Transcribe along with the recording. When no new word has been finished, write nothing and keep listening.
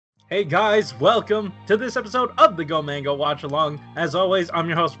Hey guys, welcome to this episode of the Go Mango Watch Along. As always, I'm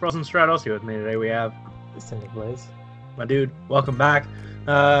your host, Frozen Stratos. Here with me today we have Cinder Blaze. My dude, welcome back.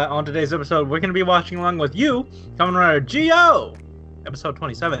 On today's episode, we're going to be watching along with you, Kamen Rider Zi-O, episode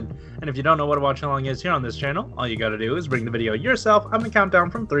 27. And if you don't know what a watch along is here on this channel, all you got to do is bring the video yourself. I'm going to count down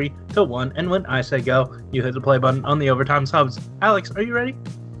from 3 to 1, and when I say go, you hit the play button on the overtime subs. Alex, are you ready?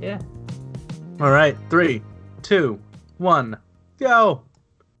 Yeah. Alright, 3, 2, 1, go!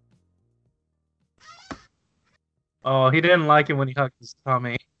 Oh, he didn't like it when he hugged his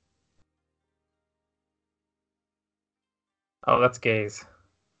tummy. Oh, that's gaze.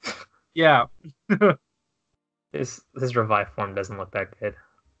 Yeah. His revive form doesn't look that good.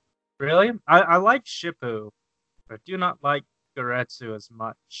 Really? I like Shippu, but do not like Goretsu as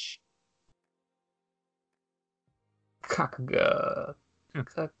much. Kakaga.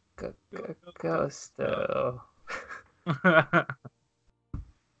 Ghosto.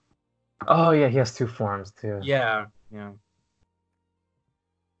 Oh yeah, he has 2 forms too. Yeah. Why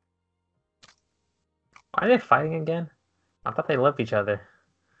are they fighting again? I thought they loved each other.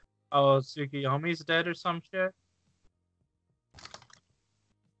 Oh, Tsukiyomi's dead or some shit?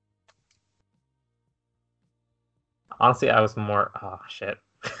 Honestly, I was more... Oh, shit.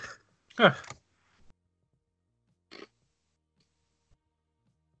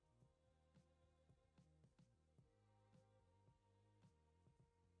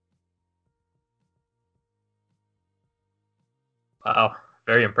 Wow,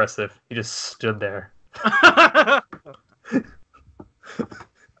 very impressive. He just stood there.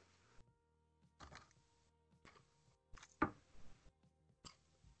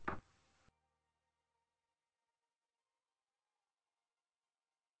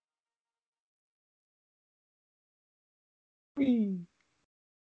 Whee.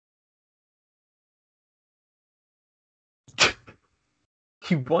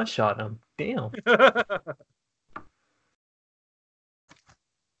 He one-shot him. Damn.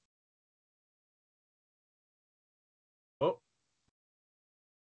 Oh.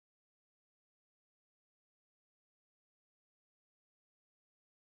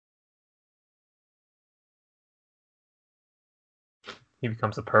 He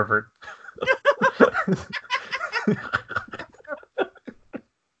becomes a pervert.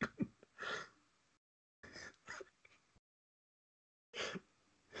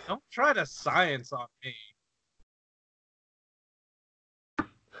 Don't try to science on me.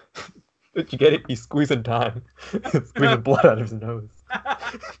 Did you get it? He's squeezing time. He's squeezing blood out of his nose.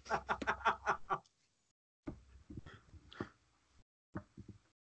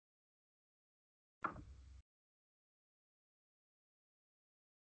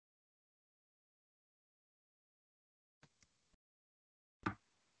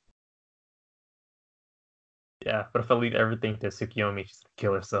 Yeah, but if I leave everything to Tsukiyomi, she's gonna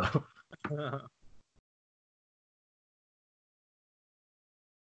kill herself.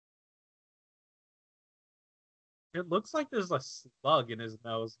 It looks like there's a slug in his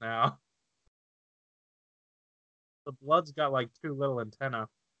nose now. The blood's got like 2 little antennae.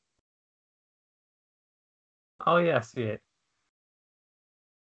 Oh yeah, I see it.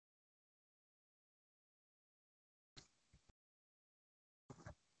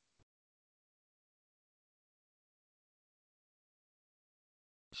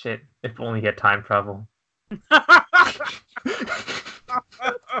 Shit, if only he had time travel.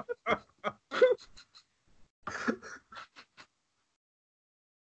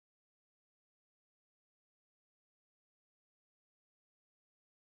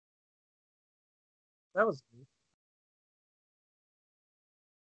 That was neat.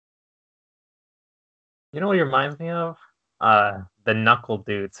 You know what he reminds me of? The Knuckle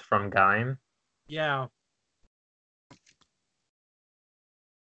dudes from Gaim. Yeah.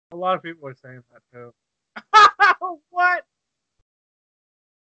 A lot of people are saying that too. What?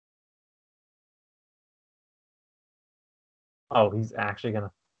 Oh, he's actually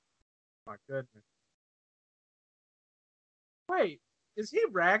gonna... My goodness. Wait, is he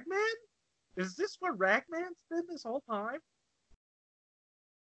Ragman? Is this what Ragman's been this whole time?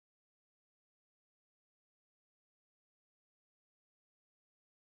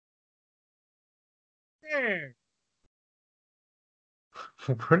 Dang.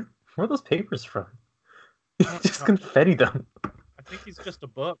 Where are those papers from? I don't Just know. confetti them. I think he's just a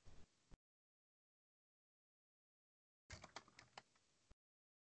book.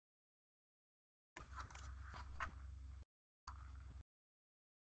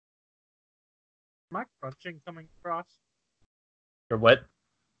 Am I crunching coming across? Or what?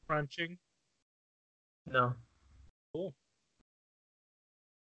 Crunching. No. Cool.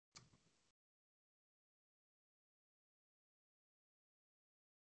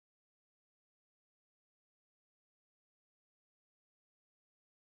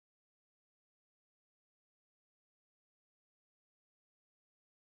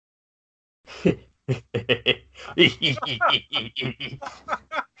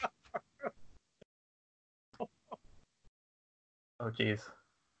 Oh, jeez.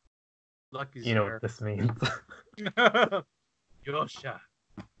 Lucky's You know here. what this means. Yosha.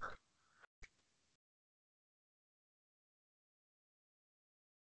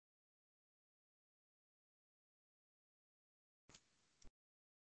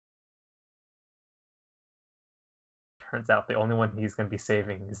 Turns out the only one he's going to be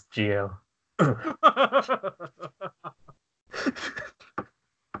saving is Geo.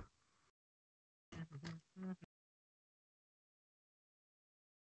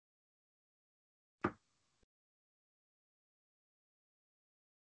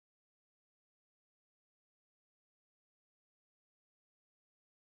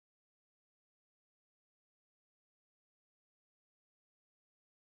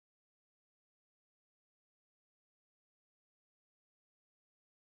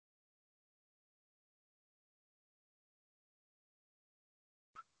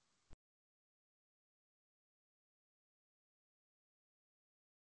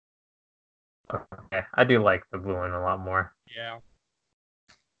 Okay, I do like the blue one a lot more. Yeah.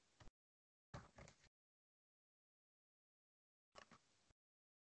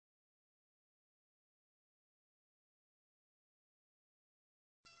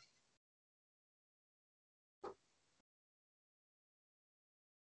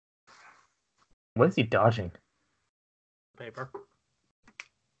 What is he dodging? Paper. Is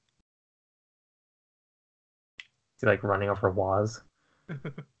he like running over Waz?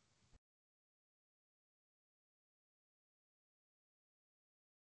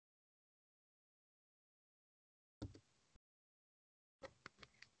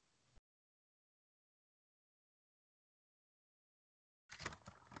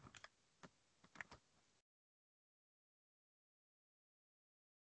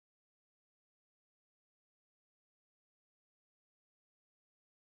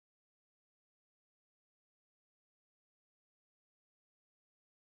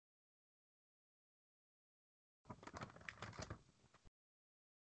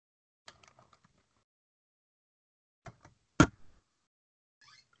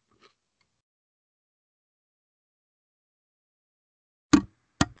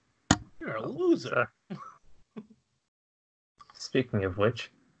 You're a loser. Speaking of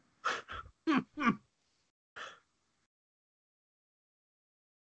which, did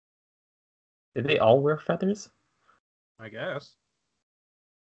they all wear feathers? I guess.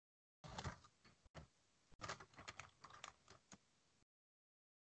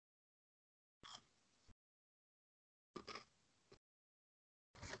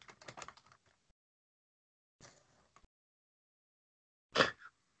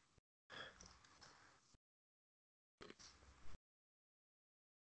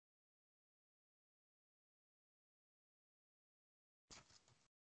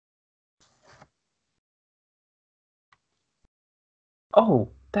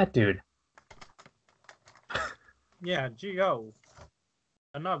 Oh, that dude. Yeah, G.O.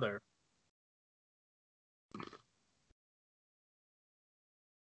 Another.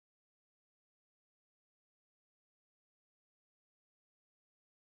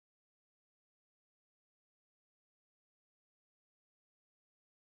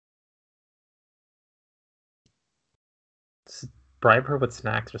 Just bribe her with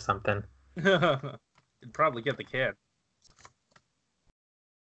snacks or something. You'd probably get the kid.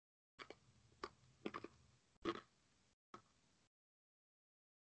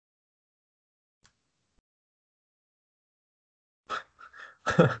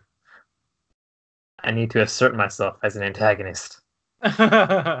 I need to assert myself as an antagonist.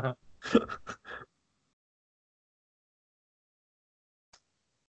 Wow.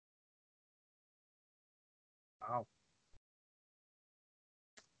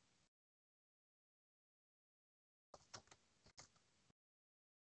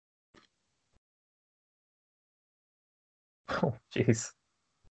 Oh, jeez.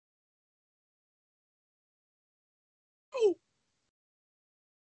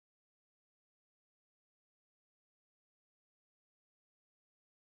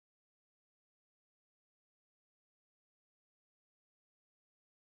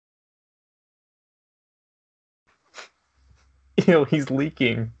 Ew, he's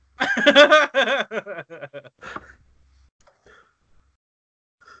leaking.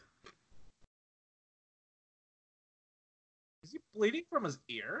 Is he bleeding from his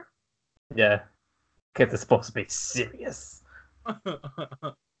ear? Yeah. Kid is supposed to be serious.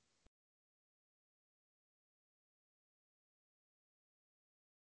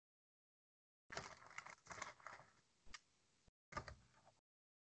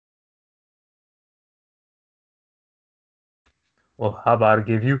 Well, how about I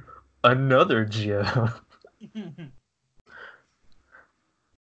give you another Geo?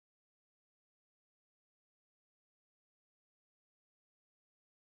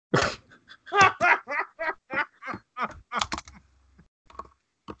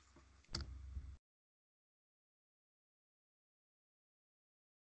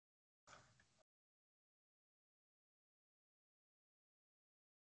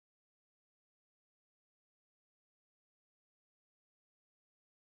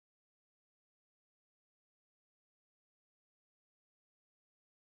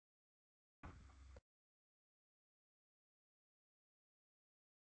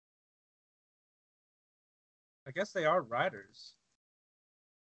 I guess they are riders.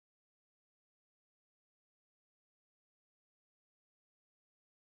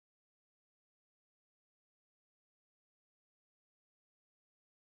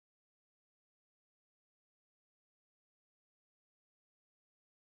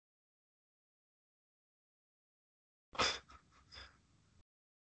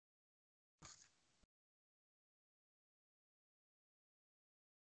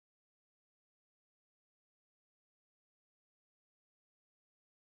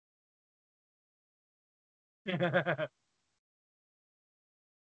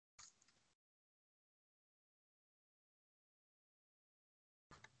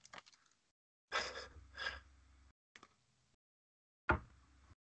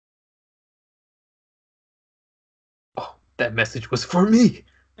 Oh, that message was for me.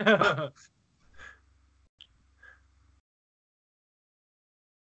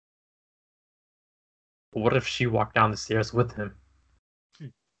 What if she walked down the stairs with him?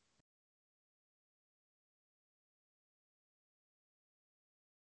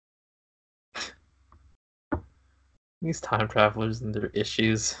 These time travelers and their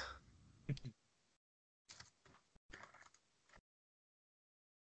issues.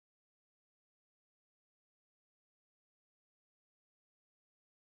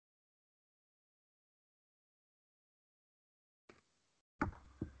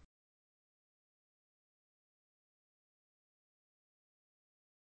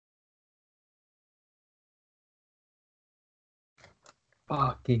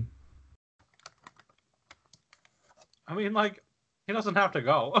 Fucking. I mean, like, he doesn't have to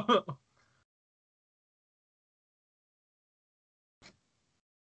go.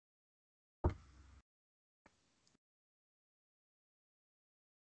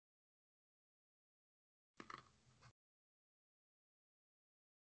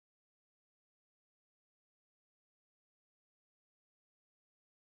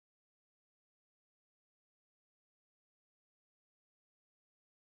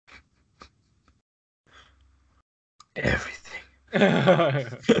 Everything.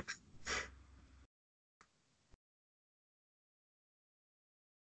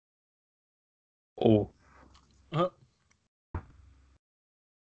 Oh.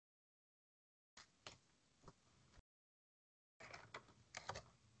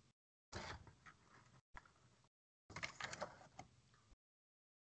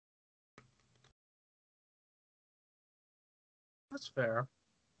 That's fair.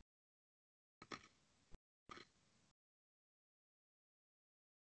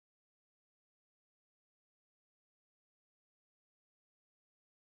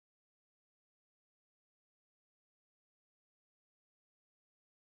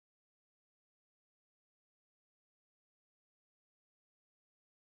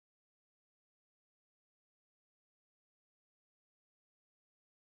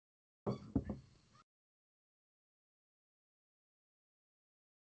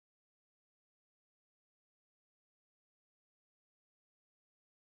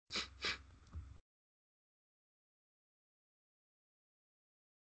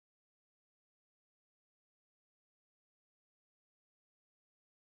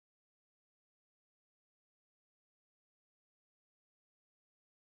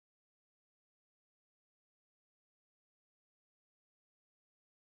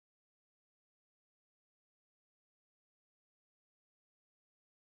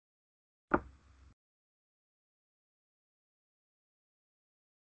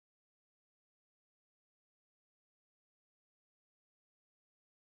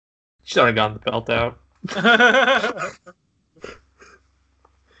 Should have gotten the belt out. Oh,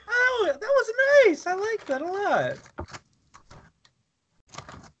 that was nice. I like that a lot.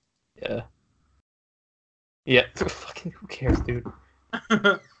 Yeah. Yeah. Fucking who cares, dude?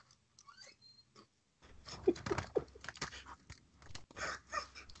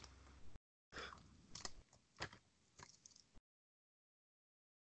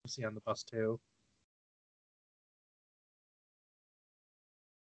 See on the bus too.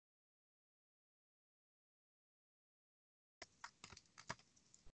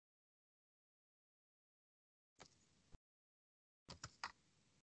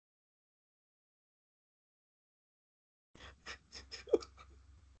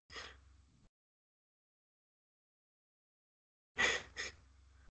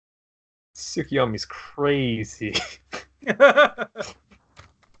 Tsukiyomi's crazy.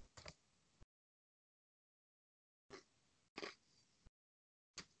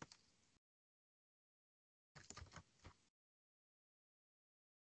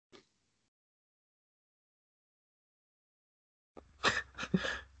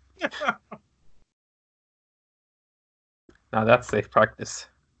 Now that's safe practice.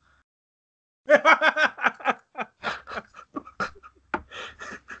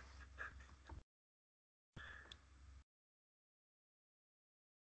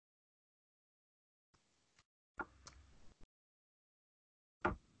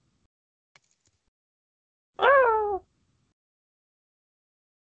 Ah!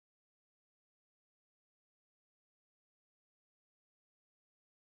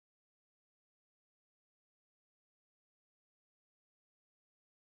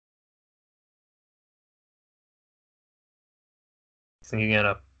 So you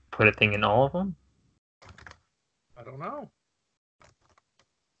gonna put a thing in all of them? I don't know.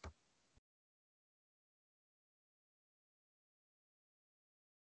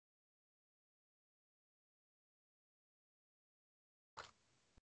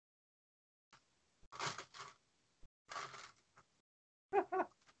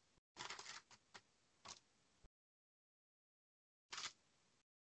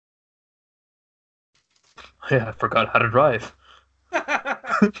 Yeah, I forgot how to drive.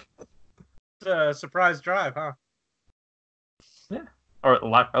 It's a surprise drive, huh? Yeah, or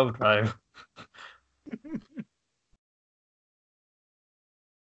lack of drive.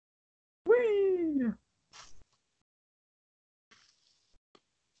 Whee!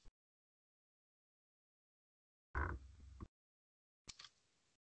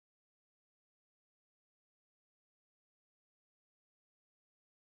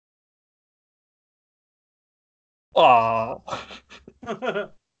 Oh.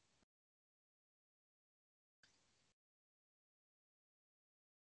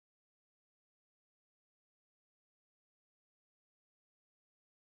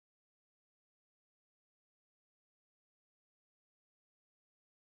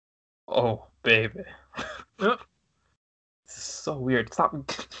 Oh, baby. Uh, This is so weird. Stop.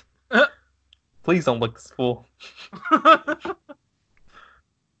 uh. Please don't look this fool.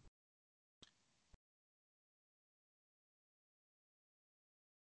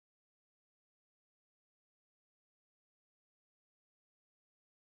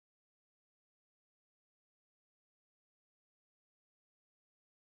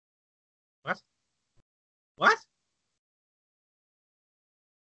 What? What?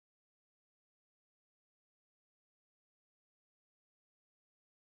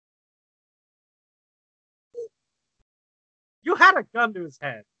 You had a gun to his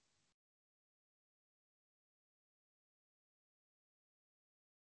head.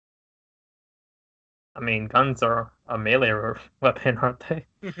 I mean, guns are a melee weapon, aren't they?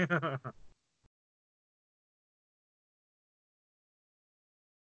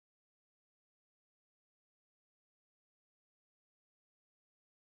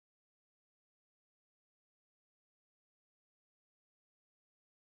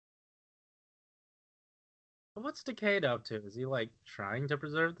 What's Decade up to? Is he like trying to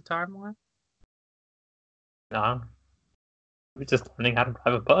preserve the timeline? Nah. We're just learning how to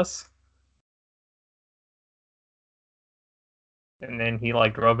drive a bus. And then he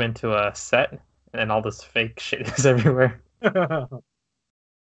like drove into a set, and then all this fake shit is everywhere.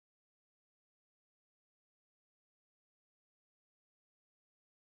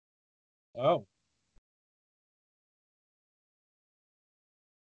 Oh.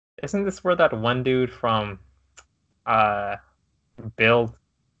 Isn't this where that one dude from uh Bill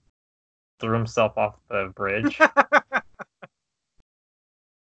threw himself off the bridge?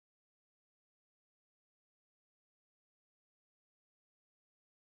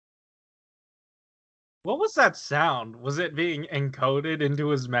 What was that sound? Was it being encoded into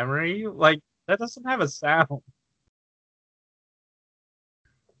his memory? Like, that doesn't have a sound.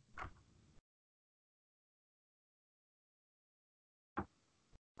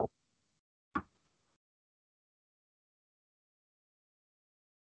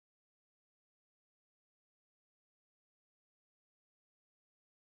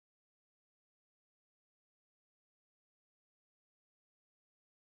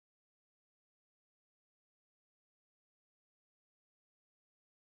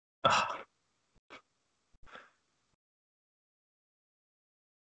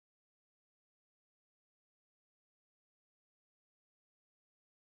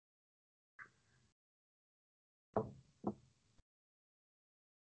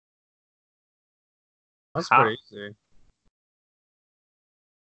 That's How? pretty easy.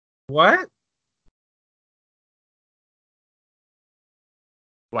 What?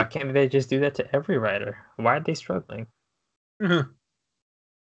 Why can't they just do that to every writer? Why are they struggling? That's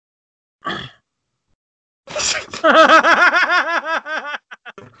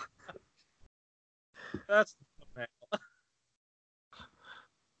the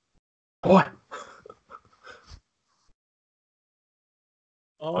What?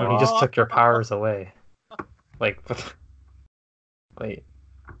 Oh, I mean, he just took your powers away. Like, wait.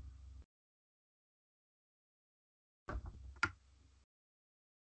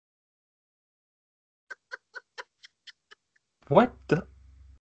 What the?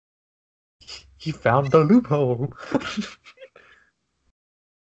 He found the loophole.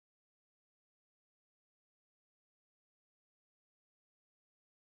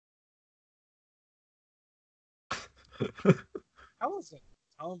 how was it?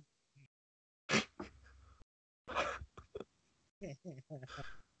 I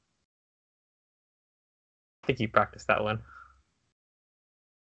think he practiced that one.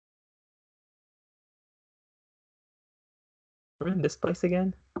 We're in this place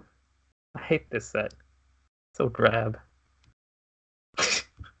again? I hate this set. So drab.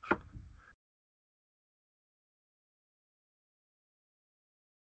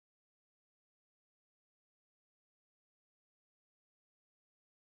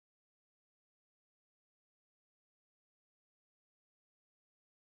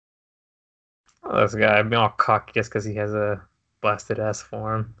 Oh, this guy, I'm all cocky just because he has a blasted ass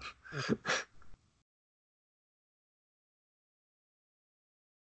form.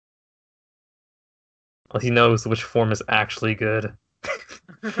 Well, he knows which form is actually good.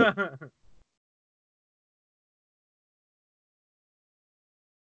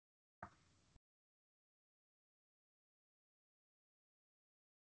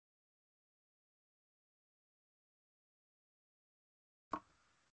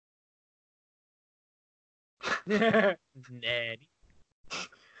 Nanny.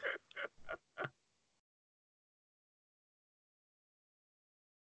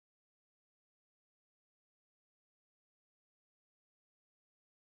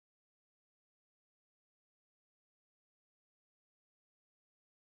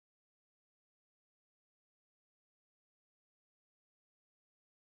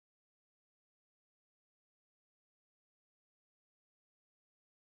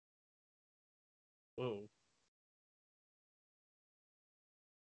 Whoa.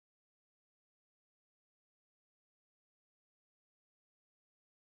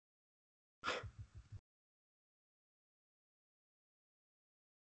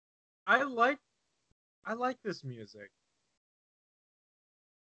 I like this music.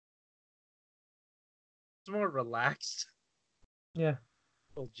 It's more relaxed. Yeah.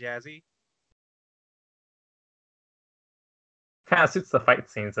 A little jazzy. Kind of suits the fight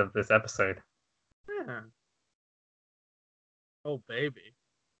scenes of this episode. Yeah. Oh, baby.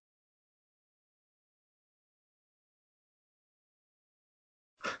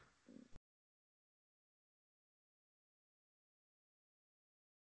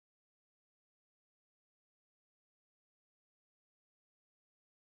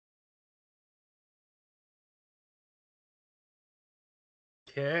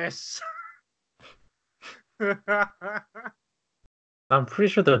 Kiss. I'm pretty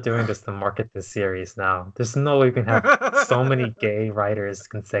sure they're doing this to market this series now. There's no way we can have so many gay writers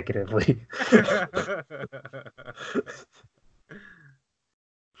consecutively.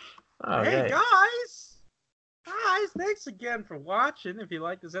 Hey guys! Guys, thanks again for watching. If you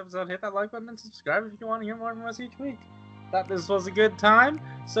like this episode, hit that like button and subscribe if you want to hear more from us each week. Thought this was a good time,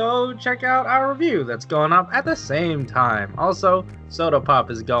 so check out our review that's going up at the same time. Also, Soda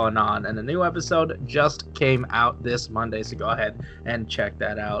Pop is going on, and a new episode just came out this Monday, so go ahead and check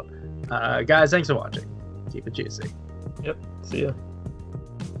that out. Guys, thanks for watching. Keep it juicy. Yep, see ya.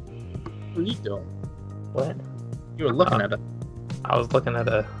 What are you doing? What? You were looking at it. I was looking at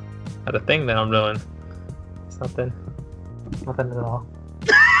a thing that I'm doing. It's nothing at all.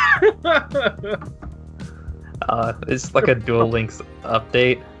 It's like a Duel Links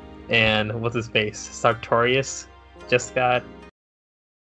update, and what's his face? Sartorius just got